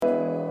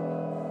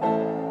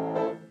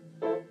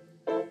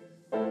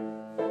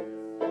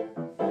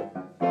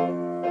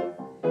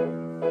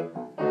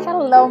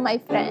Hello, my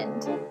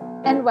friend,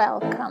 and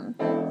welcome.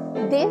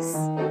 This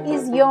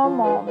is your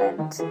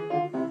moment.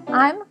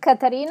 I'm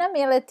Katarina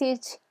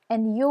Miletic,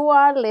 and you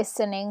are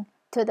listening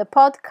to the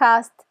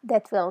podcast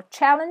that will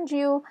challenge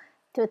you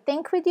to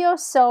think with your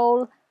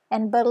soul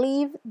and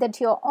believe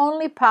that your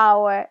only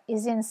power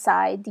is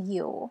inside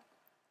you.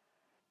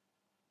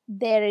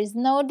 There is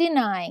no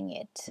denying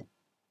it.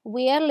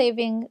 We are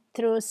living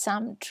through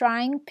some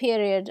trying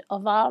period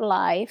of our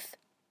life,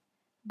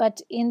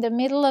 but in the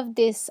middle of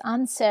this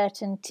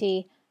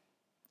uncertainty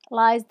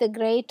lies the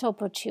great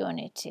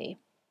opportunity,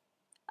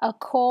 a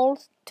call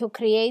to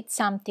create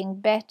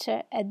something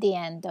better at the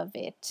end of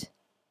it.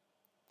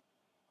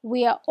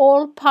 We are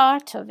all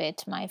part of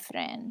it, my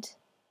friend.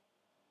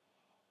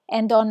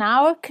 And on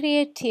our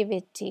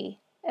creativity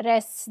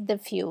rests the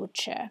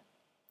future.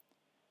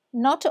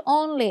 Not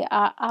only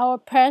are our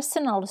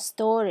personal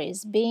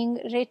stories being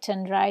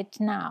written right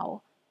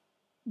now,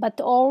 but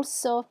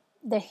also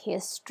the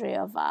history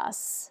of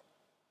us.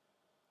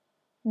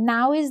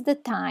 Now is the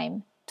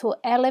time to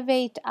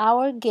elevate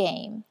our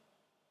game,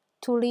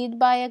 to lead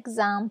by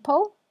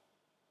example,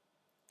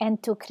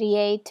 and to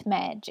create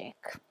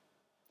magic.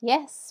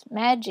 Yes,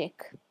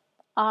 magic,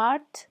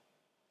 art,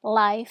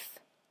 life,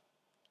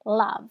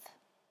 love.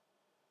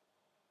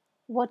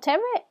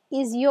 Whatever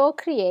is your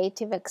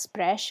creative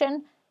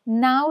expression,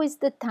 now is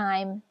the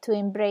time to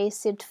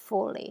embrace it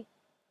fully.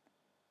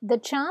 The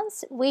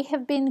chance we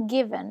have been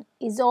given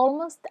is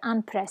almost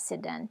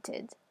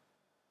unprecedented.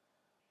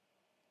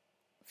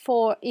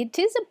 For it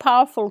is a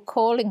powerful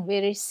calling we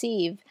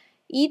receive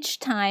each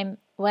time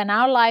when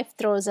our life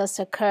throws us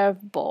a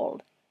curveball.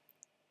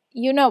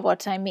 You know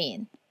what I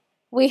mean.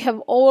 We have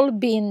all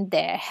been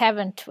there,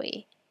 haven't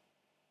we?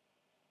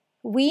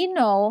 We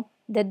know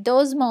that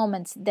those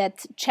moments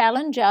that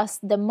challenge us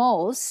the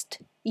most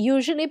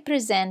usually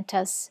present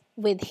us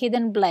with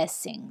hidden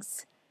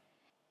blessings.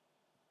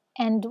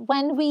 And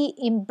when we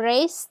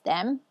embrace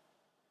them,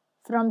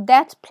 from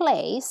that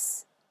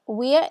place,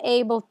 we are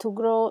able to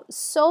grow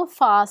so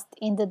fast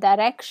in the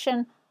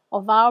direction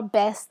of our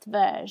best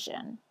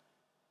version.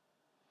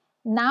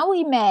 Now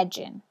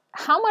imagine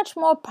how much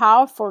more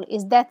powerful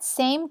is that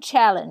same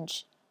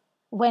challenge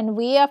when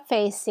we are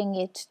facing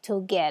it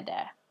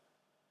together.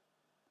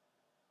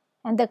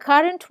 And the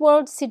current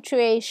world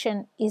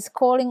situation is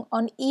calling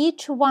on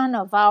each one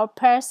of our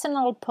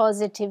personal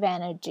positive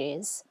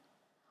energies,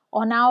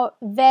 on our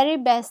very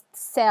best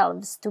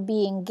selves to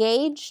be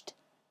engaged,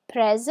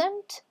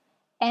 present,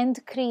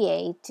 and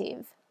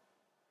creative.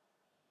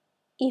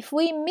 If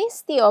we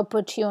miss the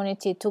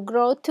opportunity to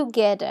grow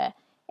together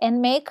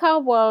and make our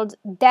world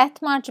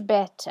that much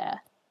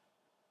better,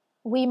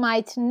 we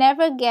might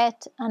never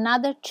get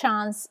another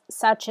chance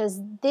such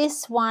as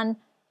this one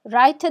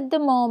right at the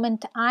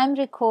moment I'm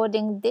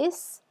recording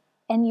this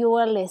and you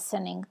are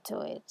listening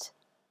to it.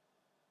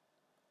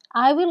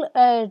 I will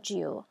urge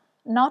you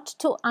not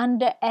to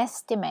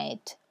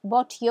underestimate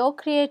what your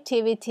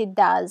creativity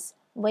does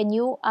when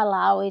you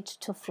allow it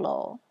to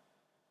flow.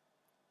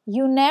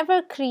 You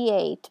never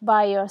create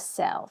by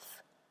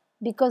yourself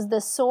because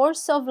the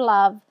source of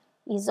love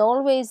is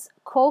always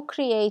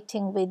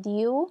co-creating with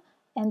you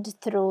and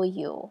through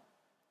you.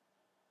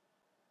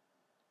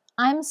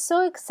 I'm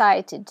so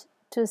excited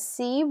to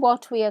see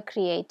what we are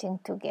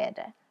creating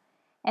together,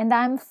 and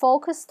I'm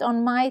focused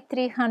on my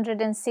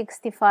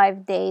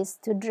 365 Days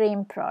to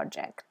Dream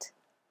project.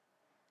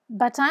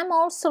 But I'm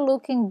also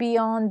looking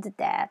beyond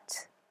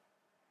that.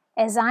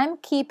 As I'm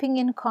keeping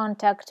in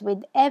contact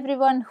with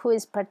everyone who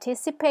is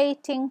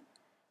participating,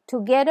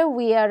 together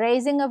we are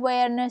raising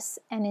awareness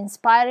and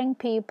inspiring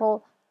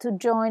people to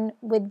join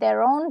with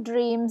their own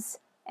dreams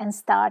and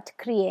start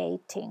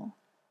creating.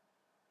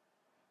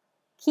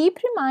 Keep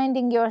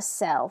reminding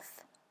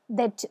yourself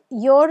that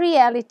your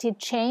reality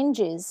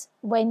changes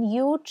when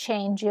you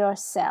change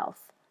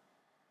yourself.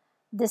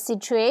 The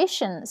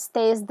situation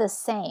stays the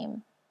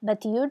same,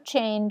 but you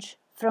change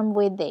from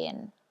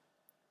within.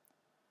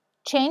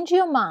 Change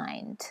your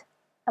mind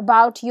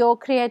about your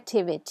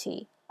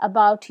creativity,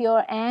 about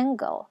your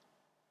angle.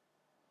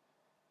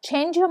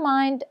 Change your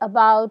mind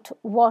about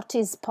what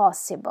is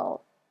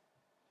possible.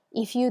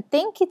 If you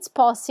think it's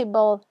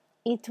possible,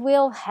 it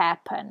will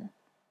happen.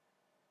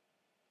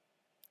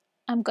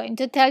 I'm going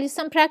to tell you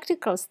some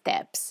practical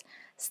steps.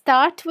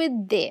 Start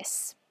with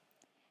this.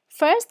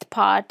 First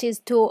part is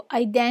to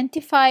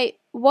identify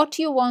what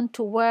you want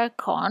to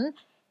work on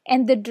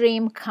and the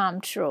dream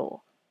come true.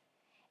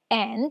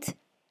 And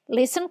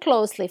listen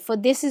closely, for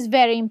this is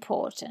very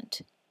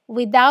important,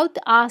 without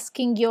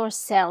asking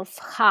yourself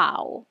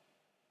how.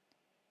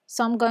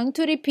 So I'm going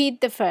to repeat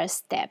the first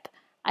step.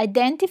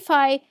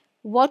 Identify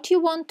what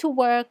you want to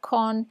work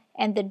on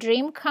and the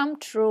dream come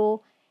true,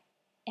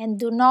 and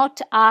do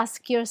not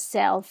ask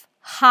yourself,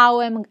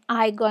 how am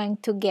I going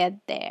to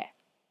get there?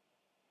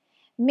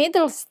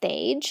 Middle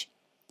stage,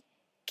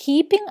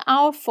 keeping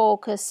our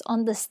focus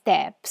on the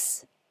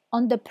steps,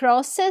 on the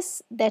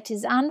process that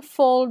is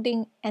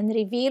unfolding and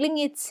revealing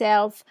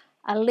itself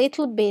a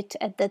little bit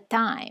at a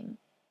time.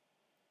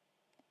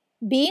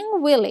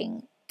 Being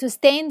willing to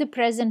stay in the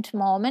present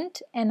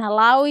moment and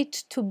allow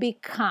it to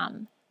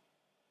become.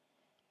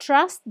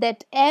 Trust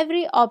that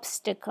every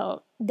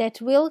obstacle that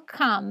will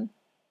come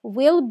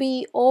will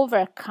be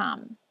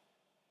overcome.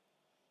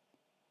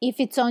 If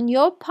it's on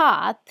your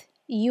path,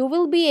 you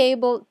will be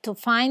able to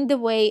find the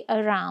way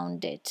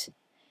around it,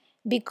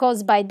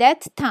 because by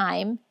that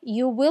time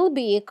you will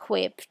be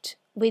equipped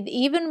with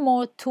even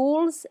more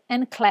tools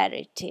and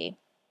clarity.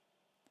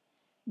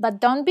 But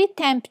don't be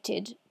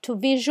tempted to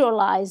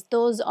visualize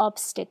those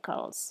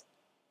obstacles,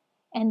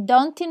 and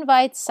don't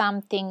invite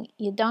something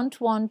you don't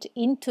want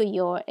into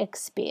your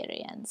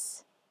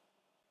experience.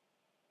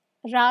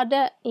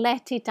 Rather,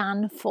 let it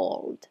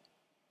unfold.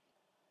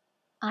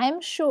 I am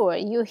sure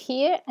you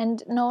hear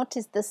and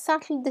notice the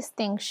subtle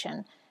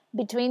distinction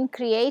between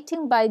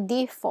creating by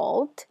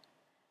default,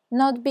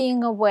 not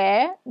being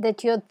aware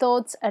that your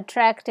thoughts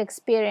attract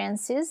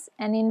experiences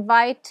and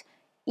invite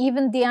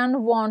even the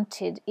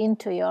unwanted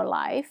into your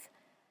life,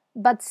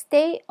 but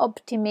stay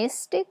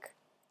optimistic,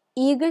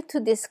 eager to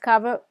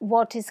discover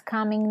what is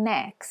coming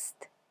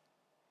next.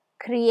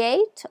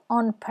 Create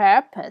on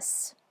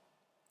purpose.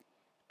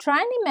 Try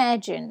and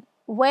imagine,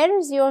 where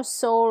is your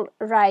soul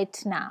right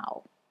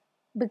now?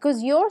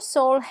 Because your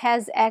soul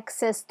has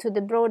access to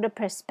the broader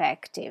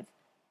perspective.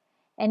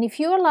 And if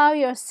you allow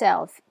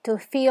yourself to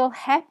feel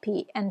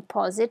happy and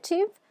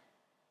positive,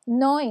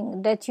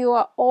 knowing that you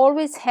are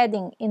always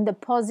heading in the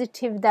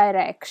positive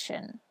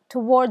direction,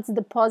 towards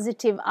the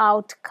positive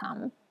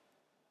outcome,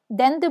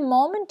 then the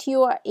moment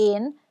you are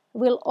in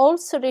will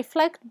also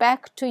reflect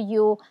back to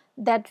you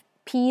that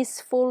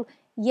peaceful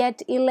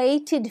yet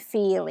elated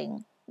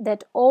feeling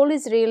that all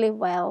is really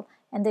well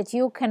and that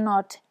you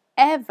cannot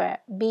ever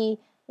be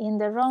in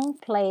the wrong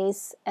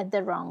place at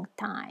the wrong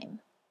time.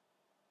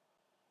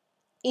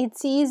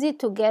 It's easy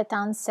to get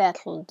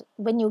unsettled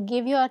when you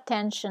give your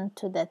attention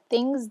to the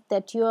things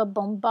that you are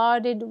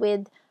bombarded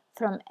with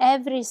from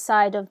every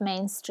side of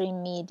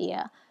mainstream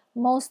media,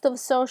 most of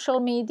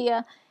social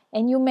media,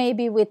 and you may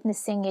be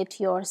witnessing it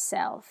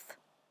yourself.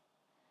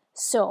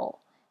 So,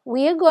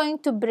 we are going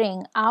to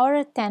bring our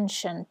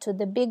attention to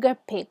the bigger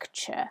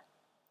picture,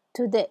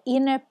 to the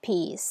inner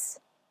peace,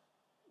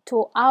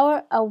 to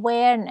our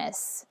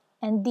awareness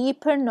and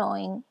deeper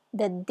knowing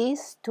that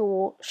this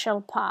too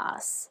shall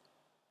pass.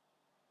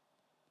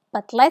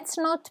 But let's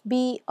not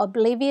be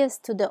oblivious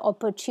to the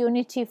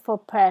opportunity for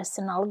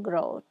personal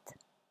growth.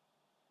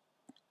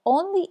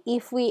 Only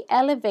if we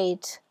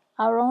elevate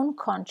our own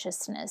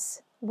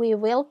consciousness, we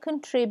will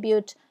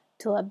contribute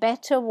to a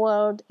better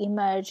world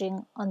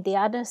emerging on the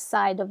other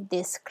side of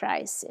this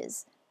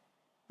crisis,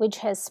 which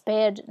has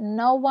spared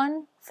no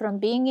one from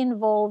being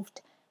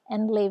involved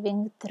and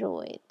living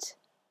through it.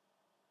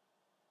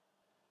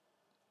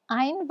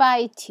 I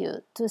invite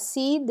you to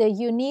see the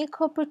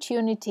unique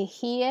opportunity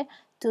here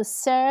to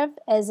serve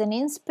as an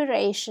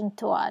inspiration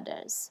to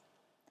others,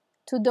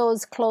 to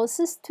those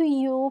closest to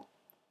you,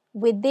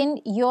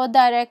 within your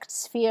direct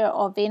sphere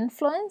of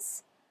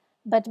influence,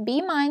 but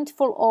be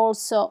mindful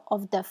also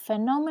of the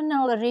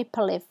phenomenal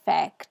ripple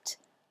effect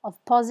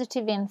of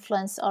positive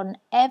influence on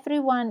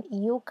everyone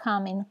you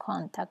come in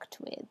contact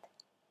with.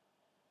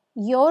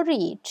 Your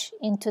reach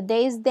in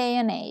today's day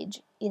and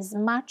age is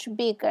much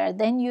bigger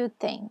than you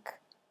think.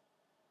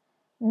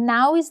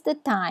 Now is the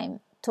time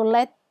to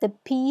let the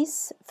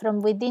peace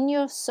from within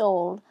your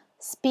soul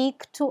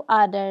speak to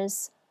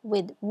others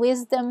with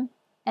wisdom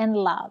and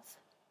love.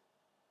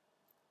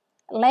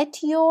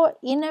 Let your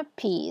inner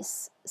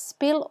peace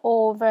spill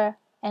over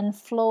and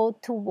flow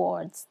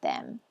towards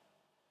them.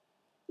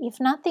 If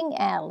nothing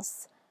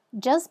else,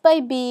 just by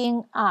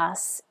being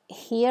us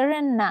here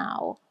and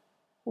now,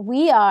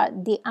 we are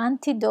the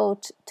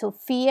antidote to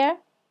fear,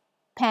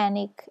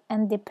 panic,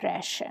 and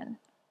depression.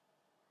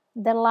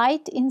 The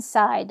light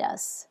inside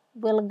us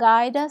will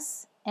guide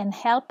us and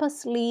help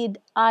us lead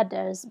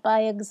others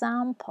by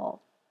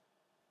example.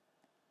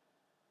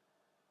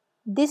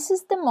 This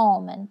is the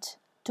moment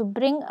to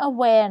bring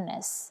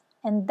awareness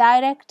and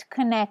direct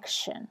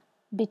connection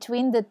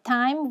between the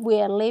time we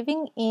are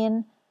living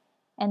in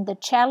and the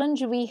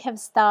challenge we have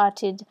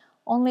started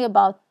only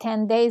about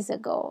 10 days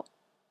ago.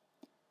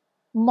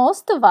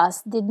 Most of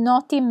us did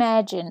not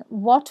imagine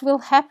what will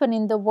happen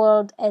in the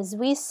world as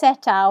we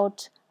set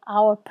out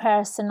our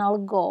personal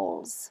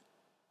goals.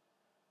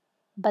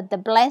 But the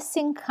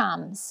blessing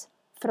comes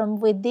from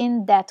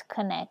within that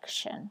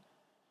connection,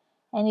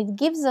 and it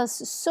gives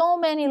us so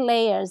many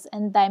layers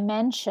and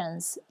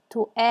dimensions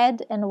to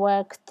add and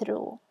work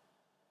through.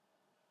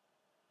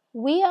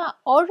 We are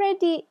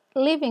already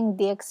living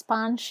the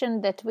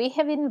expansion that we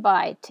have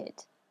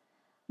invited.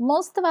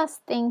 Most of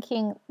us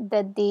thinking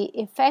that the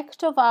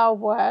effect of our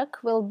work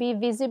will be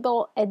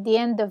visible at the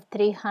end of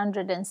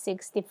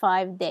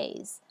 365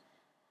 days.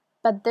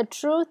 But the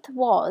truth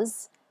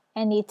was,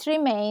 and it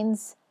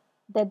remains,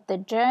 that the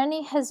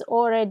journey has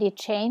already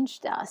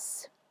changed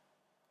us,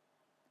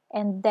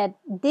 and that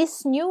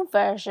this new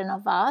version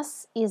of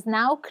us is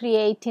now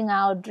creating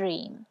our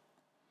dream.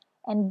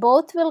 And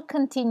both will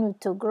continue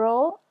to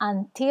grow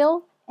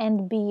until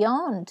and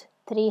beyond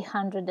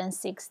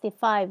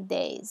 365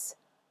 days.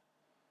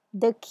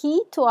 The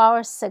key to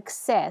our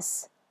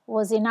success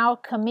was in our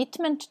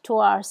commitment to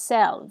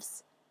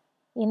ourselves,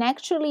 in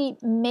actually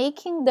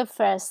making the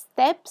first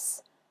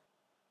steps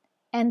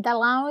and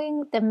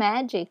allowing the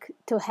magic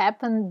to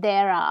happen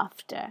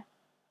thereafter.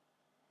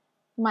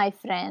 My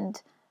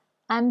friend,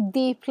 I'm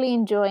deeply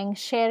enjoying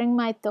sharing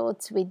my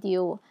thoughts with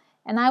you,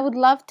 and I would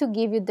love to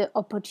give you the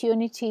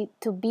opportunity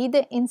to be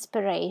the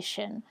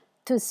inspiration,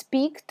 to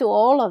speak to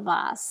all of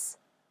us.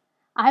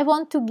 I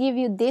want to give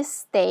you this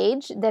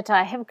stage that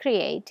I have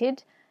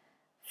created,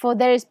 for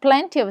there is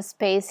plenty of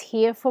space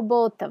here for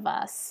both of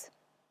us,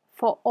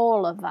 for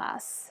all of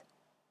us.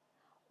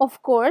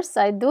 Of course,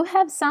 I do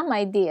have some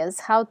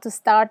ideas how to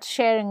start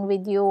sharing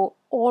with you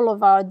all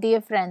of our dear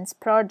friends'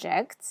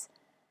 projects,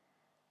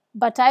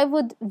 but I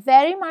would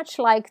very much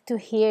like to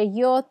hear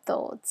your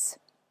thoughts.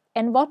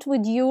 And what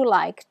would you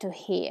like to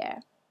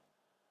hear?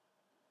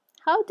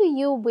 How do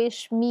you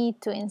wish me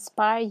to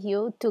inspire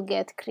you to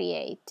get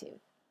creative,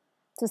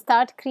 to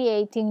start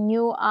creating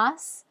new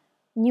us,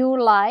 new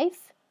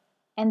life,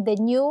 and the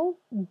new,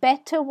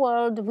 better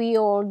world we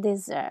all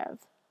deserve?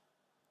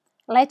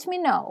 Let me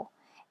know.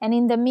 And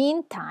in the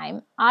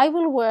meantime, I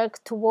will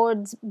work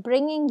towards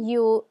bringing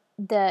you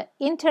the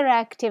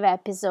interactive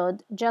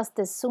episode just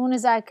as soon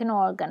as I can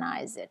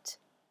organize it.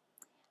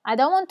 I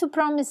don't want to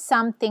promise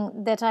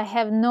something that I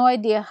have no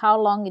idea how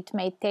long it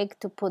may take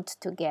to put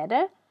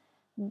together,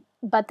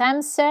 but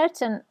I'm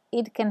certain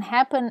it can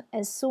happen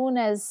as soon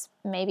as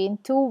maybe in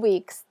 2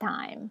 weeks'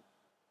 time.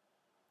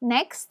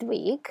 Next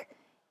week,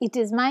 it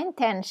is my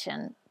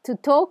intention to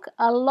talk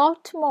a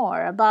lot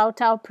more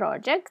about our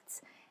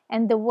projects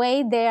and the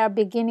way they are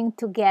beginning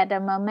to gather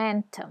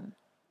momentum.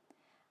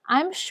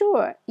 I'm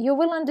sure you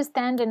will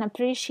understand and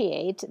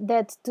appreciate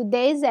that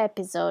today's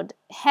episode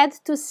had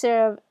to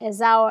serve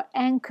as our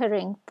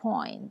anchoring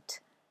point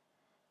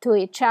to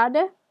each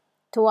other,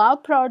 to our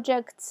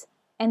projects,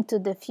 and to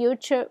the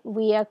future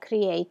we are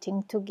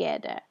creating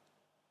together.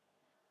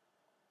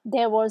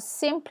 There was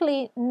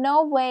simply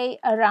no way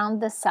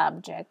around the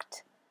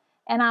subject,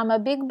 and I'm a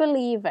big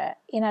believer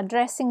in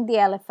addressing the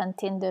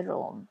elephant in the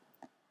room.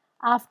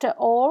 After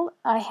all,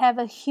 I have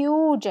a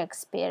huge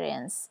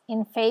experience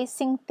in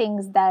facing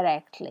things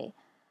directly,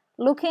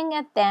 looking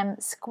at them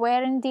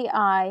square in the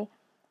eye,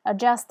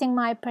 adjusting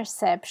my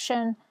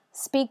perception,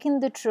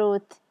 speaking the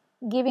truth,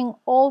 giving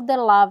all the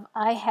love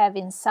I have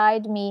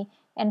inside me,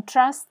 and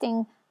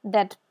trusting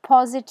that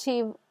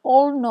positive,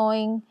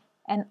 all-knowing,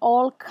 and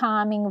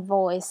all-calming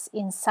voice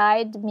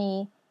inside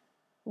me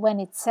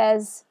when it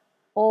says,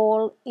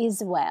 all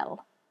is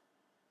well.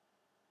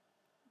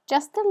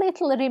 Just a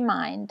little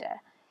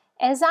reminder.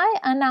 As I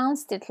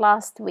announced it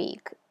last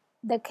week,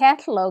 the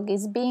catalog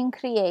is being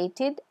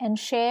created and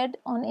shared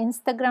on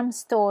Instagram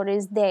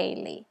stories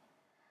daily.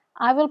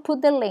 I will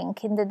put the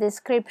link in the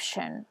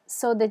description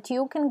so that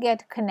you can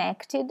get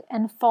connected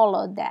and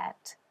follow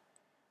that.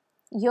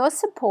 Your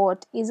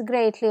support is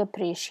greatly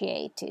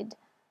appreciated,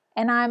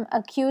 and I'm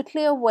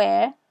acutely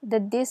aware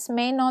that this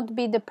may not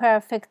be the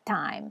perfect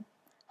time.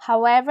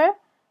 However,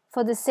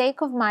 for the sake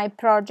of my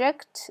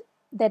project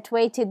that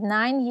waited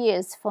 9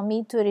 years for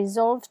me to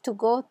resolve to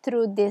go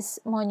through this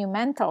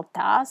monumental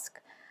task,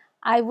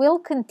 I will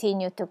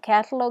continue to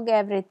catalog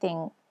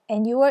everything,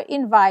 and you are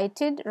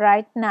invited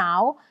right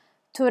now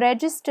to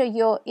register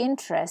your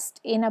interest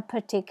in a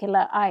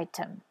particular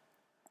item.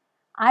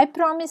 I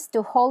promise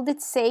to hold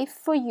it safe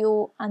for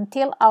you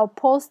until our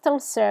postal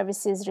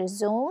services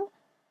resume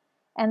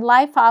and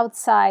life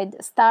outside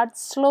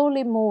starts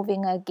slowly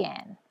moving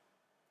again.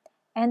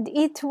 And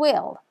it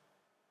will.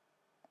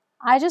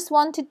 I just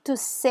wanted to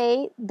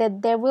say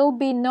that there will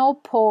be no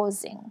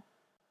pausing.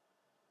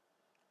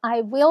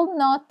 I will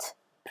not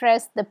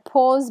press the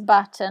pause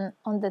button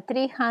on the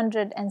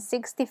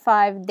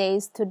 365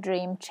 Days to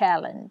Dream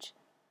challenge.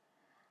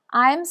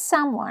 I am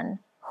someone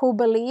who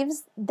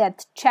believes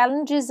that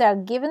challenges are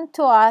given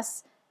to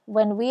us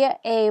when we are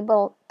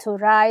able to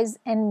rise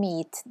and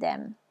meet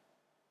them.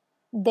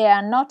 They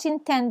are not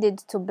intended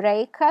to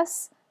break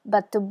us,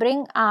 but to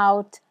bring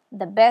out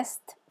the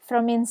best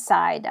from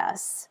inside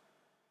us.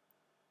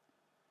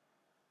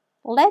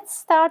 Let's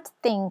start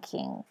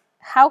thinking,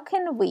 how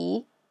can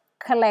we,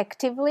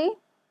 collectively,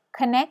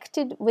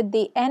 connected with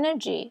the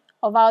energy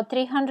of our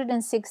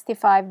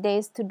 365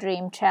 Days to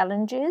Dream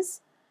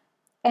challenges,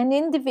 and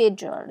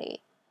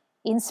individually,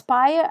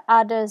 inspire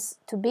others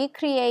to be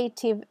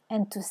creative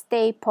and to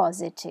stay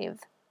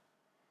positive?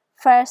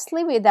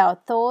 Firstly, with our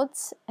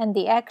thoughts and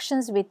the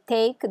actions we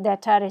take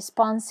that are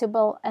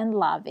responsible and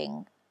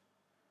loving.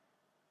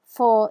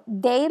 For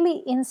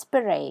daily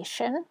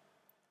inspiration,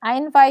 I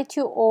invite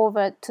you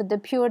over to the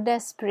Pure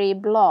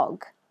d'Esprit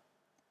blog,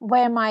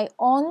 where my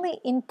only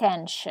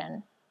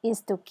intention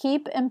is to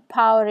keep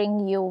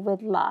empowering you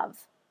with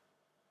love.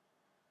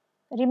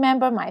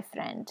 Remember, my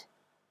friend,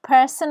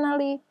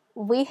 personally,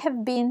 we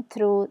have been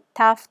through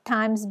tough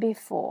times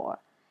before,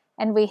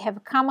 and we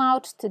have come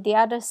out to the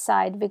other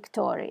side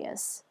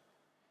victorious,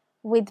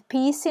 with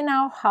peace in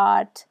our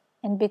heart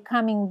and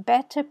becoming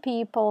better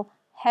people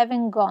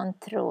having gone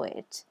through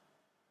it.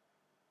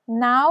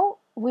 Now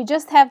we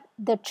just have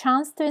the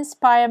chance to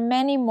inspire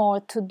many more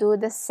to do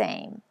the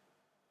same.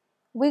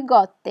 We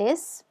got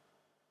this.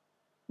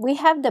 We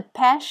have the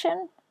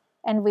passion,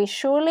 and we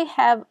surely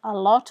have a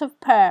lot of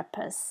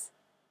purpose.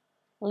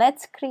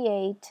 Let's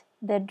create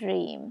the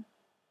dream.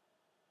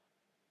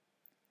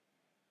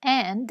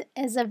 And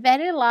as a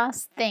very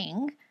last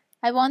thing,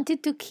 I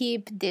wanted to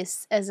keep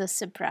this as a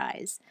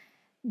surprise.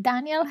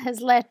 Daniel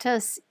has let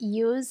us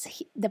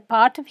use the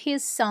part of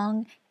his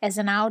song as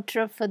an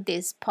outro for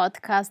this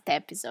podcast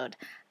episode.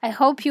 I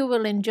hope you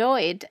will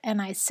enjoy it,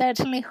 and I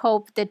certainly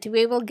hope that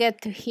we will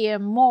get to hear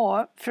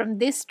more from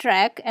this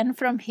track and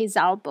from his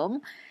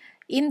album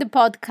in the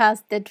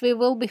podcast that we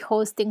will be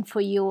hosting for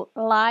you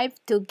live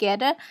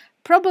together,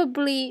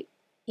 probably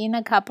in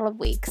a couple of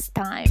weeks'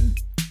 time.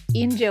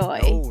 Enjoy.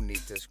 No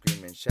need to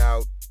scream and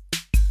shout.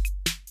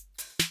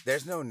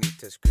 There's no need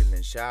to scream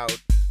and shout.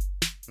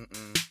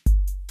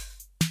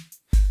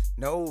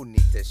 No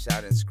need to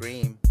shout and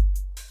scream.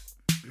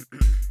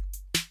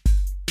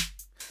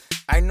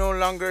 I no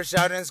longer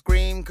shout and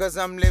scream, 'cause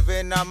I'm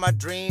living on my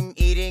dream,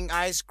 eating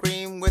ice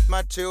cream with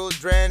my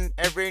children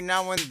every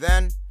now and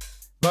then.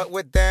 But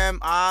with them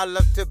I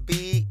love to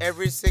be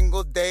every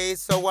single day,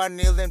 so I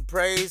kneel and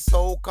pray,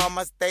 so calm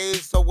I stay,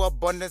 so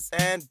abundance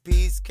and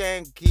peace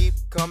can keep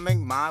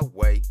coming my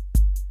way.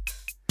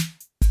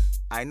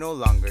 I no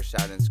longer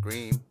shout and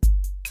scream.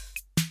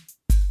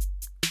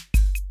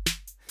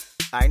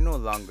 I no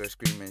longer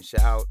scream and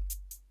shout.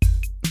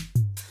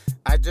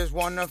 I just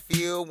wanna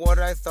feel what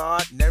I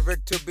thought never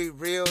to be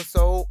real,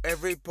 so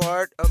every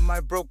part of my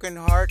broken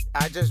heart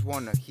I just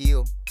wanna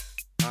heal.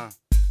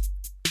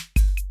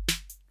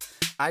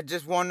 I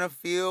just wanna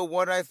feel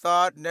what I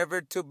thought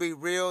never to be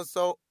real,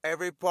 so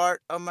every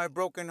part of my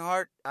broken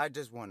heart I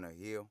just wanna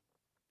heal.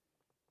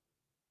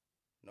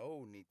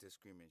 No need to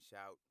scream and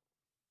shout.